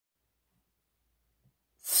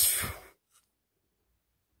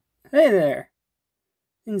Hey there.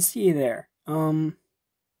 Didn't see you there.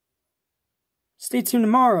 Stay tuned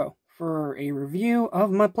tomorrow for a review of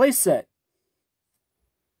my playset.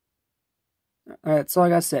 That's all I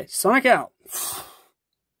gotta say. Sonic out.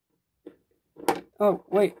 Oh,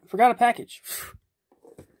 wait. Forgot a package.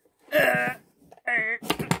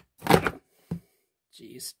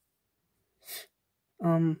 Jeez.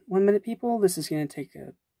 1 minute, people. This is gonna take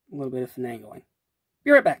a little bit of finagling.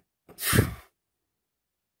 Be right back.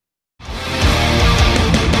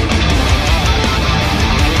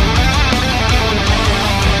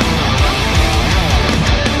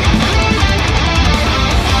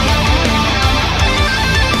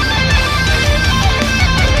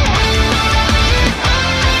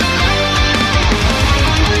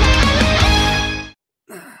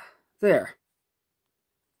 There.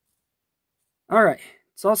 Alright,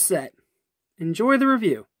 it's all set. Enjoy the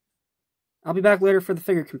review. I'll be back later for the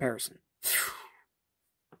figure comparison.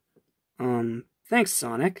 Thanks,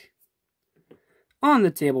 Sonic. On the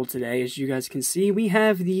table today, as you guys can see, we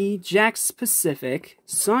have the JAKKS Pacific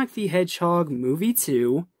Sonic the Hedgehog Movie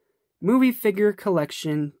 2 Movie Figure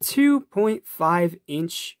Collection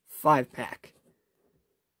 2.5-inch 5-pack.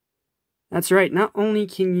 That's right, not only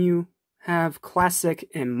can you have classic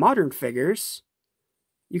and modern figures,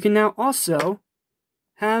 you can now also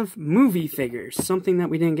have movie figures, something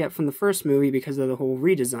that we didn't get from the first movie because of the whole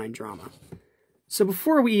redesign drama. So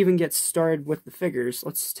before we even get started with the figures,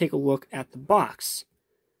 let's take a look at the box.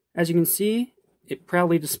 As you can see, it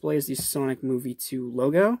proudly displays the Sonic Movie 2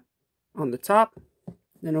 logo on the top.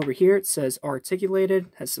 Then over here it says articulated,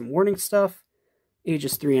 has some warning stuff,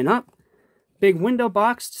 ages 3 and up. Big window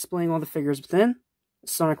box displaying all the figures within.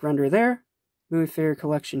 Sonic render there, movie figure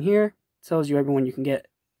collection here, tells you everyone you can get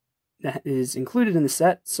that is included in the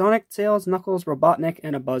set. Sonic, Tails, Knuckles, Robotnik,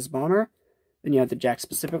 and a Buzz Bomber. Then you have the JAKKS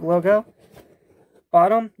Pacific logo.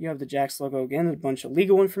 Bottom, you have the JAKKS logo again, with a bunch of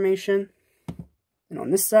legal information. And on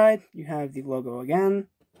this side, you have the logo again,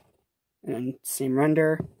 and same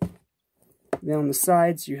render. Then on the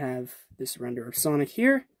sides, you have this render of Sonic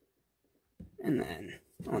here. And then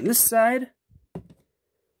on this side,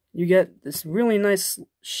 you get this really nice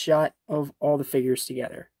shot of all the figures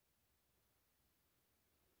together.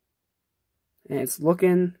 And it's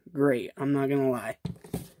looking great, I'm not gonna lie.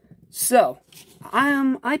 So,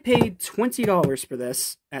 I paid $20 for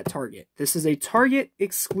this at Target. This is a Target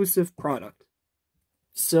exclusive product.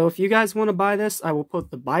 So if you guys want to buy this, I will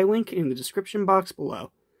put the buy link in the description box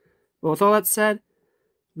below. But with all that said,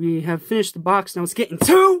 we have finished the box, now let's get into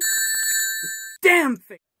the damn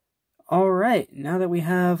thing! Alright, now that we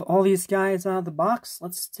have all these guys out of the box,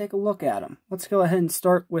 let's take a look at them. Let's go ahead and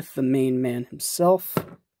start with the main man himself.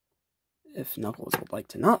 If Knuckles would like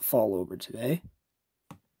to not fall over today,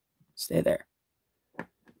 stay there.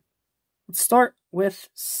 Let's start with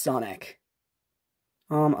Sonic.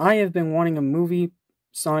 I have been wanting a movie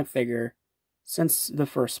Sonic figure since the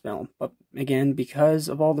first film, but again, because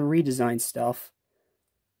of all the redesign stuff,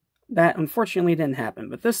 that unfortunately didn't happen.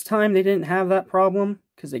 But this time they didn't have that problem,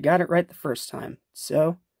 because they got it right the first time.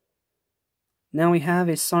 So, now we have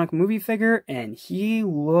a Sonic movie figure, and he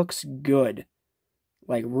looks good.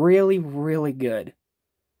 Like, really, really good.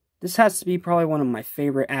 This has to be probably one of my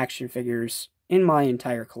favorite action figures in my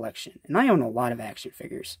entire collection. And I own a lot of action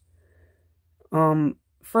figures.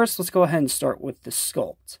 First, let's go ahead and start with the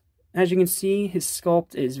sculpt. As you can see, his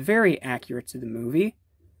sculpt is very accurate to the movie.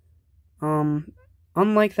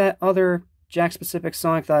 Unlike that other JAKKS Pacific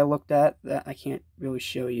Sonic that I looked at, that I can't really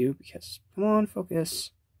show you because, come on,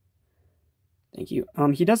 focus. Thank you.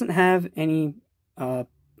 He doesn't have any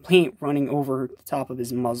paint running over the top of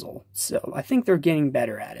his muzzle, so I think they're getting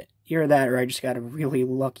better at it. Either that, or I just got a really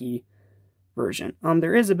lucky version.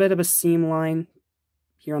 There is a bit of a seam line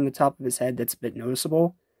here on the top of his head that's a bit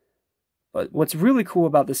noticeable. But what's really cool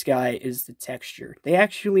about this guy is the texture. They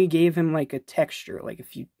actually gave him like a texture. Like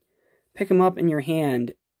if you pick him up in your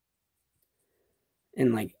hand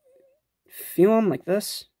and like feel him like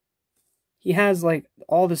this, he has like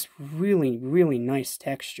all this really, really nice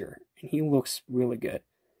texture. And he looks really good.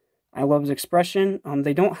 I love his expression.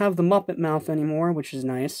 They don't have the Muppet mouth anymore, which is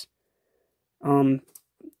nice.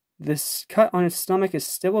 This cut on his stomach is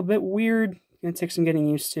still a bit weird. Gonna take some getting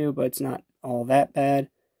used to, but it's not all that bad.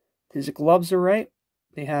 His gloves are right.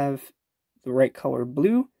 They have the right color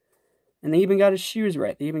blue. And they even got his shoes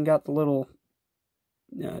right. They even got the little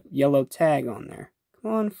yellow tag on there.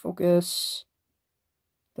 Come on, focus.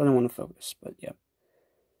 Doesn't want to focus, but yeah.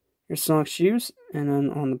 Here's Sonic's shoes. And then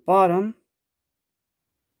on the bottom,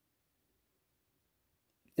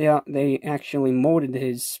 they actually molded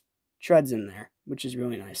his treads in there, which is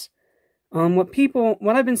really nice.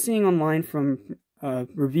 What I've been seeing online from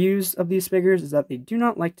reviews of these figures is that they do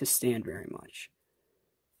not like to stand very much.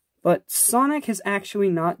 But Sonic has actually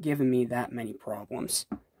not given me that many problems.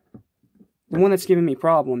 The one that's given me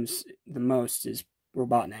problems the most is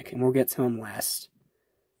Robotnik, and we'll get to him last.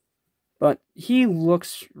 But he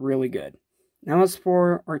looks really good. Now as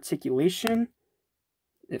for articulation,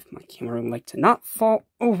 if my camera would like to not fall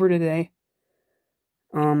over today,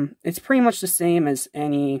 it's pretty much the same as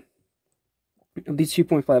any of these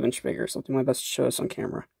 2.5-inch figures. I'll do my best to show this on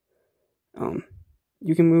camera.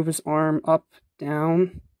 You can move his arm up,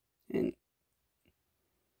 down, and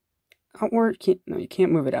outward. No, you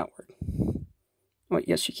can't move it outward. Oh,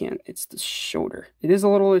 yes, you can. It's the shoulder. It is a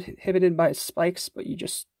little inhibited by his spikes, but you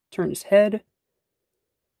just turn his head.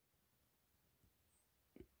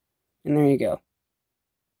 And there you go.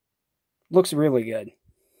 Looks really good.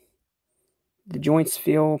 The joints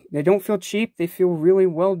they don't feel cheap. They feel really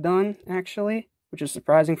well done, actually, which is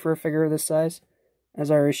surprising for a figure of this size. As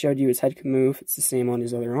I already showed you, his head can move. It's the same on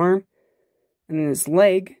his other arm. And then his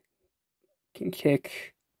leg can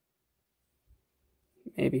kick.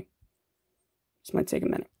 Maybe. This might take a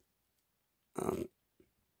minute.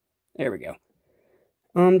 There we go.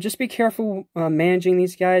 Just be careful managing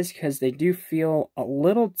these guys, because they do feel a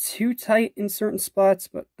little too tight in certain spots,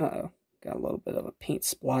 but uh-oh. Got a little bit of a paint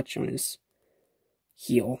splotch on his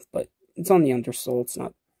heel, but it's on the undersole. It's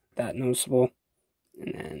not that noticeable.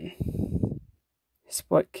 And then his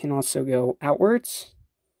foot can also go outwards,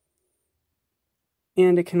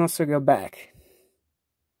 and it can also go back.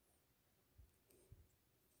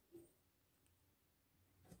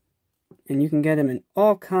 And you can get him in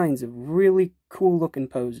all kinds of really cool looking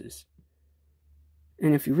poses.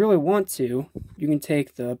 And if you really want to, you can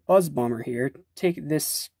take the Buzz Bomber here, take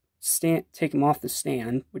him off the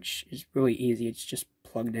stand, which is really easy. It's just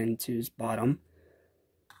plugged into his bottom.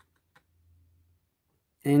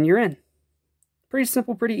 And you're in. Pretty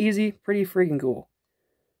simple, pretty easy, pretty freaking cool.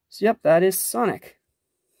 So yep, that is Sonic.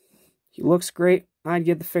 He looks great. I'd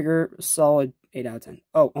give the figure a solid 8 out of 10.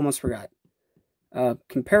 Oh, almost forgot.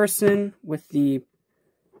 Comparison with the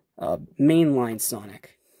mainline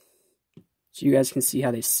Sonic. So you guys can see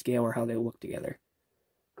how they scale or how they look together.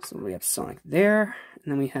 So we have Sonic there,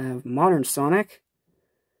 and then we have Modern Sonic.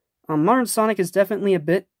 Modern Sonic is definitely a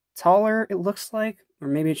bit taller, it looks like, or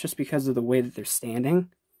maybe it's just because of the way that they're standing.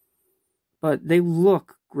 But they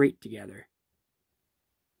look great together.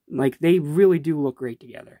 Like, they really do look great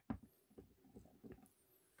together.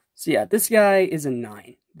 So yeah, this guy is a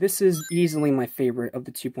 9. This is easily my favorite of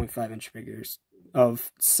the 2.5-inch figures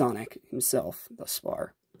of Sonic himself thus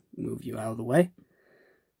far. Move you out of the way.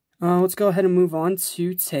 Let's go ahead and move on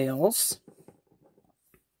to Tails.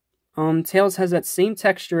 Tails has that same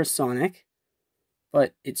texture as Sonic,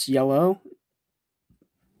 but it's yellow.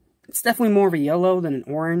 It's definitely more of a yellow than an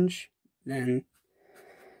orange, than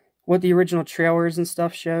what the original trailers and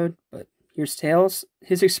stuff showed. But here's Tails.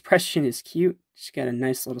 His expression is cute. He's got a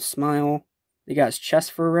nice little smile. They got his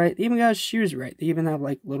chest fur right. They even got his shoes right. They even have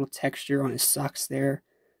like little texture on his socks there.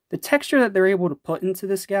 The texture that they're able to put into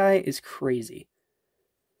this guy is crazy.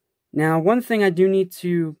 Now, one thing I do need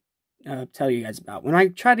to tell you guys about. When I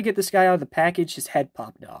tried to get this guy out of the package, his head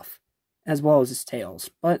popped off, as well as his tails.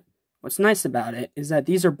 But what's nice about it is that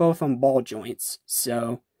these are both on ball joints.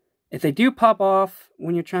 So if they do pop off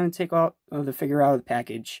when you're trying to take the figure out of the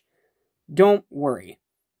package, don't worry,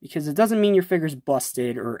 because it doesn't mean your figure's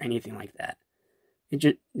busted or anything like that.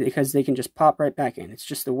 Because they can just pop right back in. It's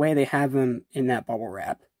just the way they have them in that bubble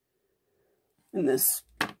wrap. And this,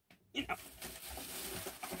 you know,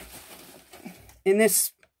 in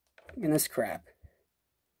this crap.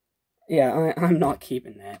 Yeah, I'm not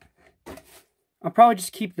keeping that. I'll probably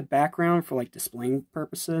just keep the background for like displaying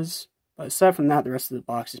purposes. But aside from that, the rest of the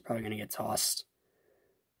box is probably going to get tossed.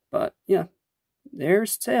 But yeah,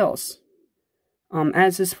 there's Tails.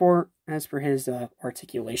 As for his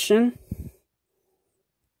articulation,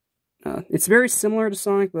 it's very similar to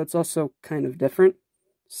Sonic, but it's also kind of different.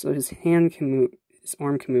 So his hand can move, his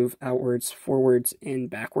arm can move outwards, forwards, and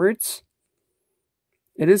backwards.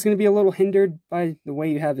 It is going to be a little hindered by the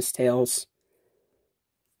way you have his tails.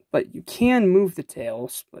 But you can move the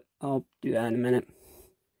tails, but I'll do that in a minute.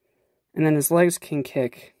 And then his legs can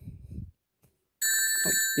kick.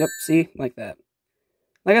 Oh, yep, see? Like that.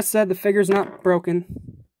 Like I said, the figure's not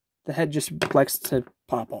broken. The head just likes to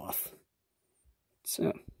pop off.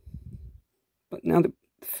 So, but now the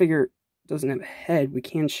figure doesn't have a head, we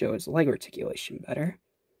can show his leg articulation better.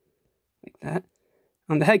 Like that.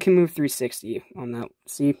 The head can move 360 on that.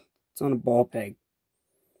 See? It's on a ball peg.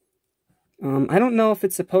 I don't know if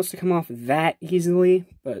it's supposed to come off that easily,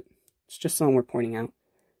 but it's just something we're pointing out.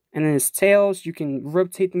 And then his tails, you can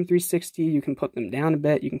rotate them 360, you can put them down a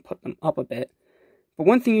bit, you can put them up a bit. But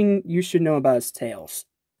one thing you should know about his tails,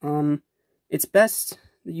 it's best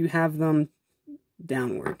that you have them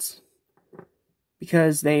downwards.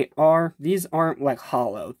 Because these aren't like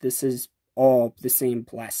hollow. This is all the same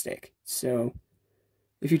plastic. So,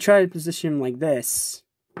 if you try to position him like this,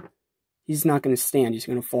 he's not going to stand. He's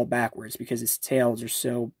going to fall backwards because his tails are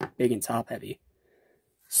so big and top heavy.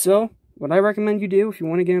 So, what I recommend you do if you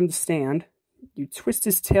want to get him to stand, you twist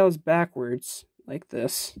his tails backwards like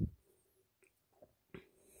this.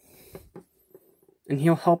 And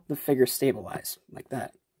he'll help the figure stabilize like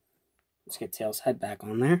that. Let's get Tails' head back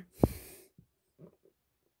on there.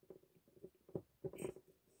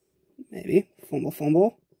 Maybe.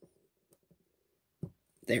 Fumble.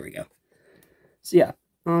 There we go. So yeah,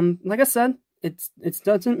 like I said, it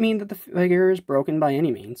doesn't mean that the figure is broken by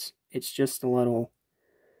any means. It's just a little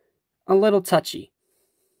touchy.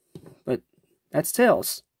 But that's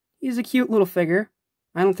Tails. He's a cute little figure.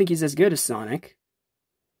 I don't think he's as good as Sonic,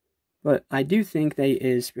 but I do think that he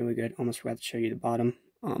is really good. Almost forgot to show you the bottom.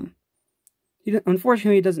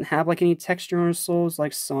 Unfortunately, he doesn't have like any texture on his soles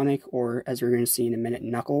like Sonic or, as we're going to see in a minute,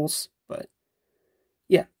 Knuckles. But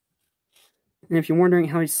yeah. And if you're wondering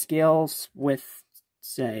how he scales with,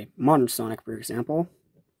 say, modern Sonic, for example,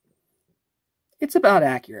 it's about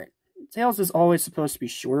accurate. Tails is always supposed to be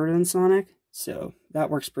shorter than Sonic, so that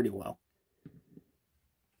works pretty well.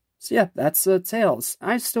 So yeah, that's Tails.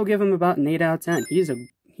 I still give him about an 8 out of 10.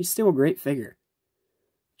 He's still a great figure.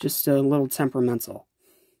 Just a little temperamental.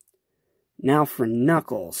 Now for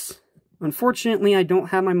Knuckles. Unfortunately, I don't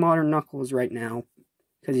have my modern Knuckles right now,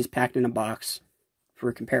 because he's packed in a box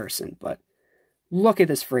for comparison, but look at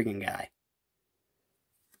this friggin' guy.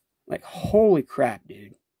 Like, holy crap,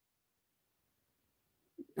 dude.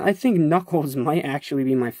 I think Knuckles might actually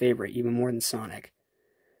be my favorite, even more than Sonic.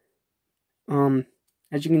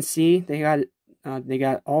 As you can see, they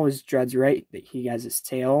got all his dreads right. He has his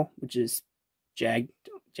tail, which is jagged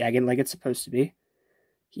like it's supposed to be.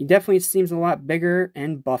 He definitely seems a lot bigger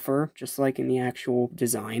and buffer, just like in the actual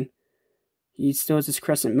design. He still has his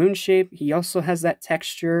crescent moon shape. He also has that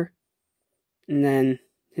texture. And then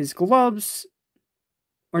his gloves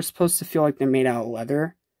are supposed to feel like they're made out of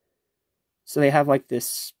leather. So they have like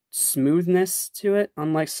this smoothness to it,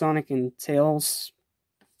 unlike Sonic and Tails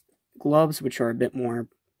gloves, which are a bit more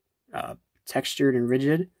textured and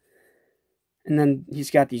rigid. And then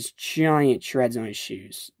he's got these giant treads on his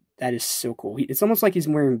shoes. That is so cool. It's almost like he's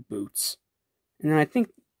wearing boots. And then I think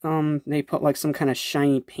they put like some kind of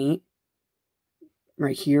shiny paint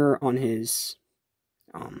right here on his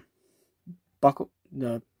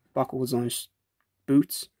the buckles on his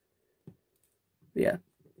boots. But yeah.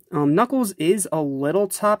 Knuckles is a little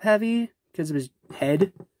top heavy because of his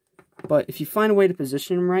head. But if you find a way to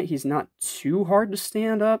position him right, he's not too hard to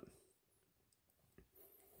stand up.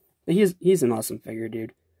 But he's an awesome figure,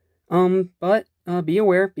 dude. But be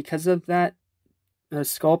aware, because of that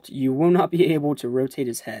sculpt, you will not be able to rotate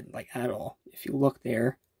his head, like, at all. If you look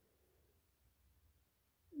there,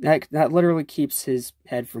 that literally keeps his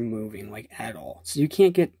head from moving, like, at all. So you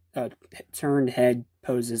can't get turned head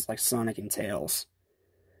poses like Sonic and Tails,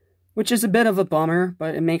 which is a bit of a bummer,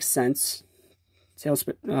 but it makes sense.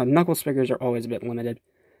 Knuckles figures are always a bit limited.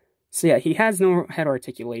 So yeah, he has no head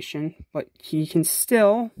articulation, but he can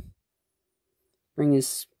still bring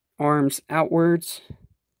his arms outwards,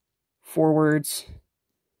 forwards,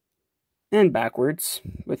 and backwards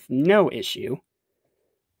with no issue.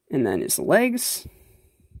 And then his legs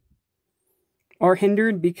are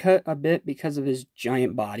hindered a bit because of his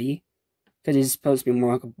giant body, because he's supposed to be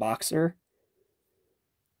more like a boxer.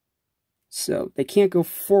 So they can't go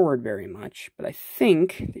forward very much, but I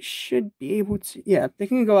think they should be able to. Yeah, they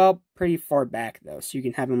can go out pretty far back though, so you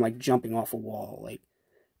can have him like jumping off a wall, like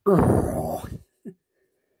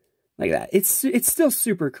like that. It's still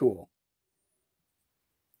super cool.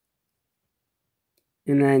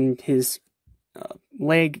 And then his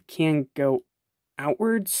leg can go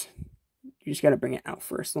outwards. You just gotta bring it out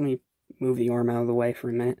first. Let me move the arm out of the way for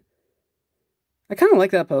a minute. I kind of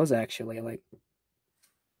like that pose actually, like.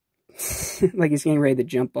 Like he's getting ready to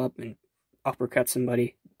jump up and uppercut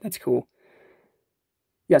somebody. That's cool.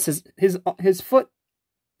 Yes, his foot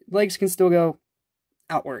legs can still go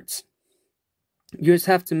outwards. You just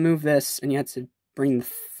have to move this, and you have to bring the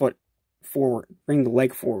foot forward. Bring the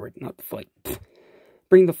leg forward, not the foot.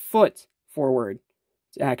 Bring the foot forward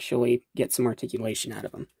to actually get some articulation out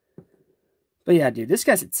of him. But yeah, dude, this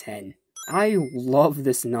guy's a 10. I love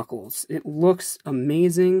this Knuckles. It looks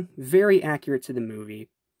amazing, very accurate to the movie.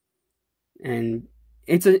 And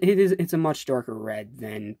it's a much darker red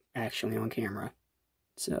than actually on camera.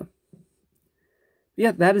 So,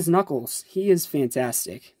 yeah, that is Knuckles. He is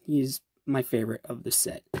fantastic. He is my favorite of the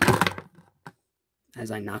set.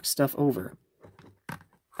 As I knock stuff over.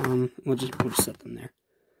 We'll just set them there.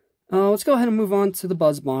 Let's go ahead and move on to the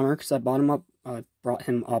Buzz Bomber, because I brought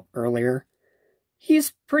him up earlier.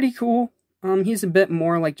 He's pretty cool. He's a bit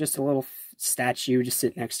more like just a little statue just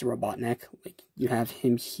sitting next to Robotnik. Like, you have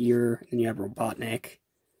him here, and you have Robotnik.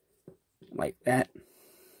 Like that.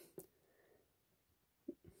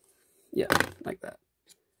 Yeah, like that.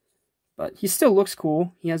 But he still looks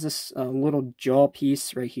cool. He has this little jaw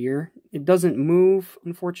piece right here. It doesn't move,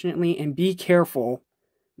 unfortunately, and be careful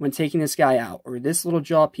when taking this guy out, or this little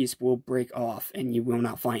jaw piece will break off, and you will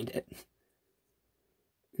not find it.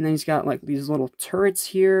 And then he's got, like, these little turrets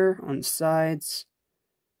here on the sides.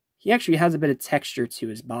 He actually has a bit of texture to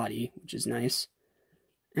his body, which is nice.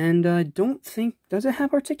 And I don't think... Does it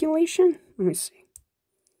have articulation? Let me see.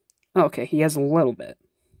 Oh, okay, he has a little bit.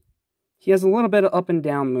 He has a little bit of up and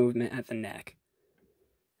down movement at the neck.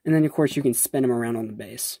 And then, of course, you can spin him around on the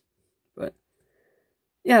base. But,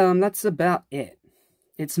 yeah, that's about it.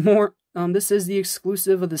 It's more... this is the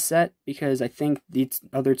exclusive of the set, because I think the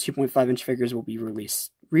other 2.5-inch figures will be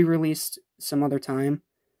re-released some other time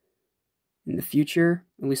in the future,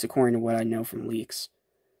 at least according to what I know from leaks.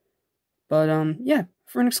 But, yeah,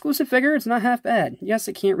 for an exclusive figure, it's not half bad. Yes,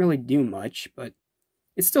 it can't really do much, but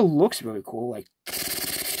it still looks really cool, like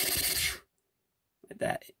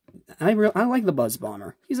that. I like the Buzz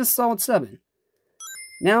Bomber. He's a solid 7.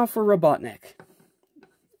 Now for Robotnik.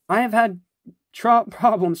 I have had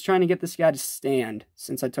problems trying to get this guy to stand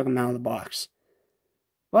since I took him out of the box.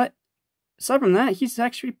 But aside from that, he's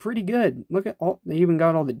actually pretty good. Look at all, they even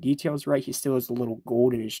got all the details right. He still has a little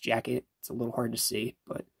gold in his jacket. It's a little hard to see,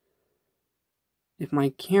 but if my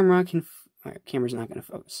camera can... Alright, camera's not going to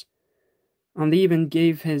focus. They even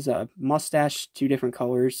gave his mustache 2 different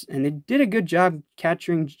colors, and they did a good job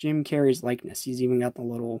capturing Jim Carrey's likeness. He's even got the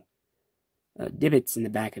little divots in the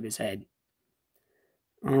back of his head.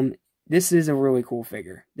 This is a really cool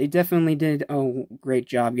figure. They definitely did a great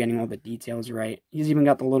job getting all the details right. He's even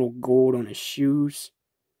got the little gold on his shoes.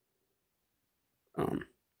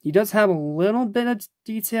 He does have a little bit of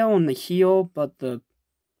detail on the heel, but the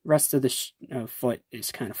rest of the foot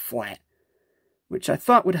is kind of flat, which I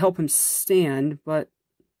thought would help him stand, but...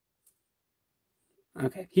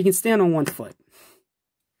 Okay, he can stand on one foot.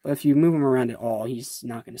 But if you move him around at all, he's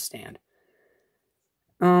not going to stand.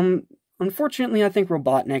 Unfortunately, I think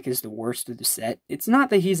Robotnik is the worst of the set. It's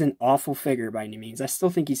not that he's an awful figure by any means. I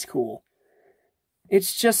still think he's cool.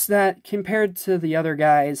 It's just that, compared to the other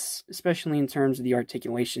guys, especially in terms of the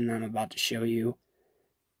articulation that I'm about to show you,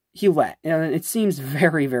 it seems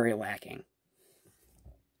very, very lacking.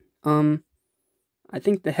 I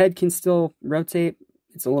think the head can still rotate.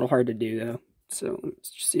 It's a little hard to do, though. So,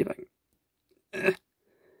 let's just see if I can...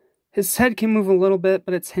 His head can move a little bit,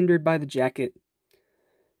 but it's hindered by the jacket.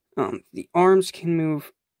 The arms can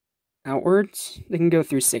move outwards. They can go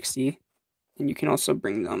through 60. And you can also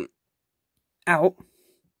bring them out.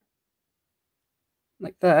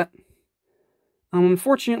 Like that.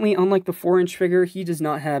 Unfortunately, unlike the 4-inch figure, he does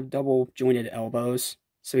not have double jointed elbows.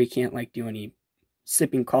 So he can't, like, do any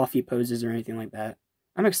sipping coffee poses or anything like that.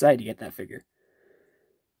 I'm excited to get that figure.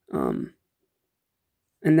 But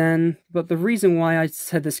the reason why I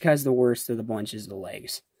said this guy's the worst of the bunch is the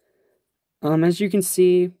legs. As you can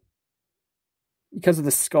see, because of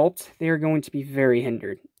the sculpt, they are going to be very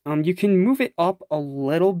hindered. You can move it up a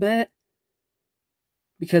little bit,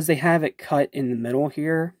 because they have it cut in the middle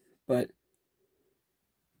here,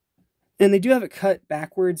 and they do have it cut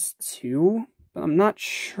backwards too, but I'm not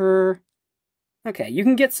sure. Okay, you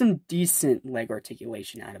can get some decent leg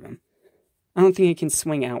articulation out of him. I don't think it can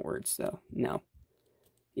swing outwards, though. No.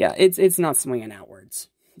 Yeah, it's not swinging outwards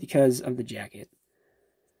because of the jacket.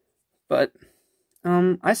 But,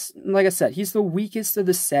 like I said, he's the weakest of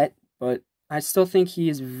the set, but I still think he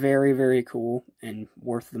is very, very cool and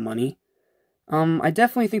worth the money. I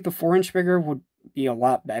definitely think the 4-inch figure would be a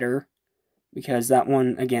lot better, because that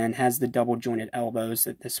one, again, has the double jointed elbows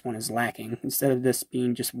that this one is lacking, instead of this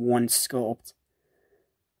being just one sculpt.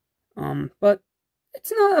 But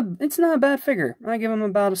it's not a bad figure. I give him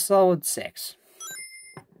about a solid 6.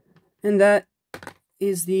 And that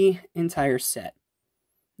is the entire set.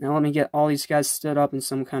 Now let me get all these guys stood up in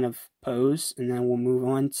some kind of pose, and then we'll move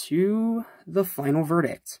on to the final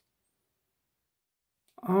verdict.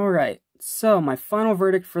 Alright, so my final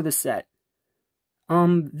verdict for the set.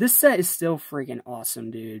 This set is still freaking awesome,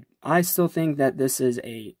 dude. I still think that this is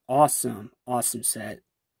a awesome set.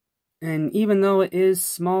 And even though it is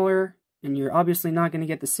smaller, and you're obviously not going to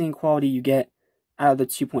get the same quality you get out of the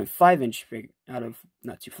 2.5-inch figure, not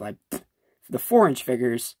 2.5, the 4-inch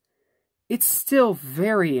figures, it's still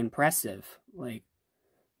very impressive. Like,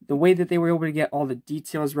 the way that they were able to get all the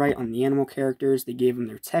details right on the animal characters, they gave them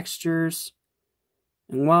their textures.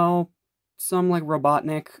 And while some, like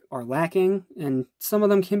Robotnik, are lacking, and some of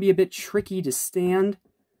them can be a bit tricky to stand,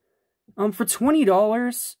 for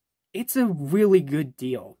 $20, it's a really good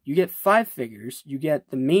deal. You get 5 figures, you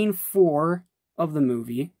get the main 4 of the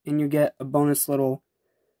movie, and you get a bonus little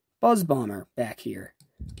Buzz Bomber back here.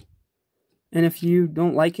 And if you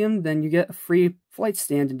don't like him, then you get a free flight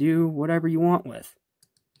stand to do whatever you want with.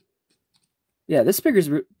 Yeah, this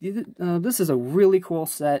is a really cool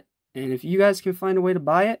set, and if you guys can find a way to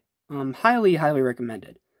buy it, highly, highly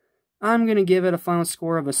recommended. I'm going to give it a final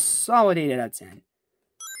score of a solid 8 out of 10.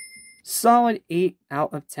 Solid 8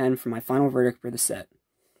 out of 10 for my final verdict for the set.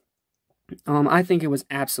 I think it was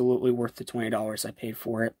absolutely worth the $20 I paid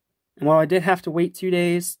for it. And while I did have to wait 2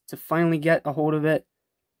 days to finally get a hold of it,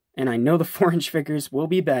 and I know the 4-inch figures will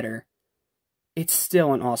be better, it's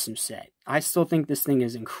still an awesome set. I still think this thing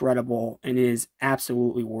is incredible, and it is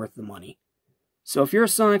absolutely worth the money. So if you're a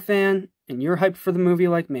Sonic fan, and you're hyped for the movie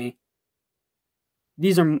like me,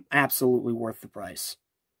 these are absolutely worth the price.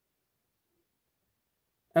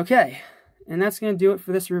 Okay, and that's going to do it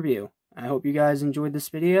for this review. I hope you guys enjoyed this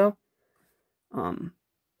video.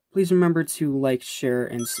 Please remember to like, share,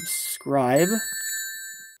 and subscribe.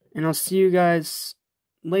 And I'll see you guys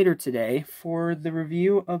later today for the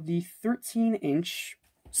review of the 13-inch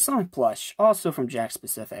Sonic plush, also from JAKKS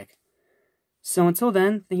Pacific. So until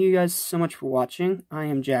then, thank you guys so much for watching. I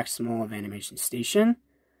am Jack Small of Animation Station,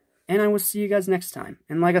 and I will see you guys next time.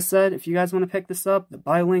 And like I said, if you guys want to pick this up, the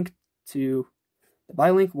buy link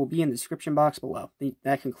will be in the description box below.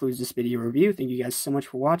 That concludes this video review. Thank you guys so much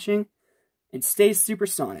for watching, and stay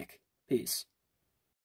supersonic. Peace.